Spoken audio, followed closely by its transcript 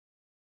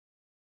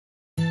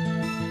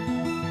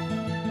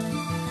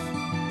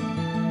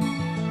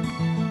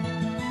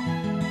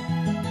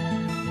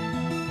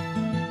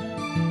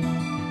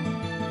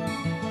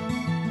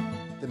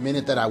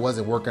minute that I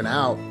wasn't working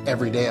out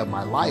every day of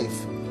my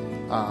life,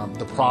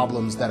 the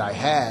problems that I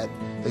had,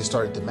 they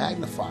started to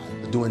magnify.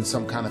 Doing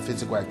some kind of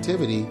physical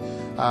activity,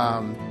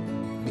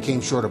 became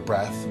short of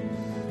breath.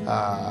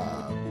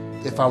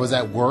 If I was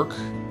at work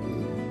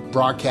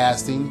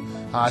broadcasting,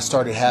 I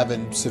started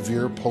having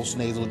severe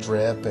postnasal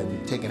drip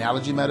and taking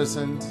allergy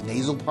medicines,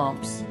 nasal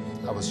pumps.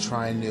 I was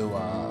trying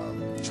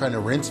to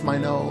rinse my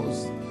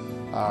nose.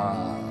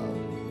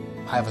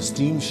 I have a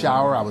steam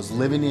shower I was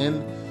living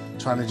in,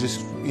 trying to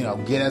just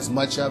get as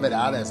much of it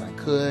out as I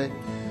could.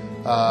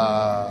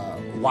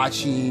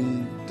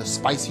 Watching the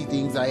spicy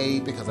things I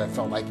ate because I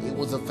felt like it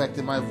was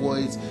affecting my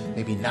voice,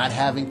 maybe not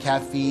having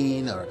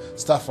caffeine or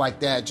stuff like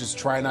that, just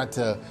trying not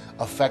to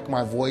affect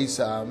my voice.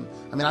 I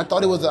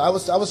thought it was, I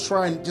was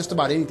trying just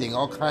about anything,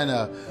 all kind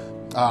of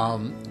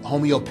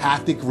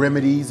homeopathic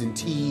remedies and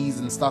teas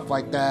and stuff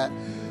like that.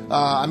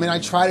 I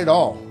tried it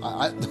all.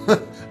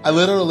 I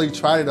literally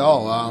tried it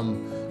all.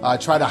 I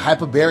tried a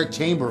hyperbaric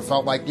chamber,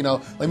 felt like,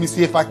 let me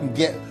see if I can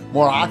get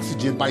more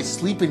oxygen by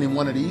sleeping in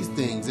one of these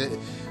things.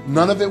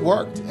 None of it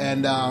worked,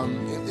 and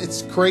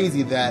it's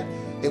crazy that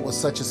it was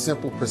such a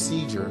simple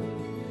procedure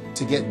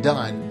to get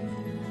done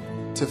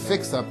to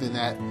fix something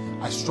that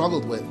I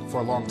struggled with for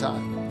a long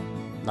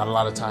time. Not a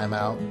lot of time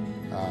out,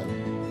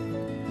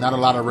 not a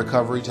lot of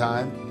recovery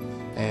time,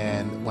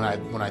 and when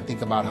I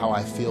think about how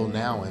I feel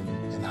now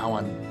and how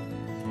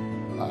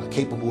I'm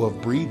capable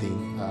of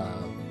breathing,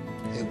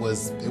 it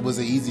was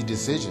an easy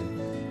decision,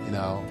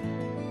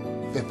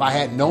 If I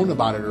had known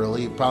about it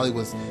early, it probably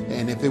was,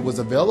 and if it was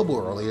available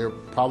earlier,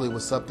 probably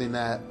was something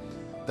that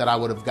I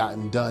would have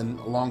gotten done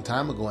a long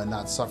time ago and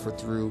not suffered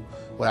through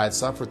what I'd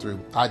suffered through.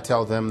 I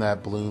tell them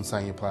that balloon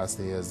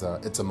sinuplasty is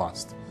it's a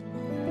must.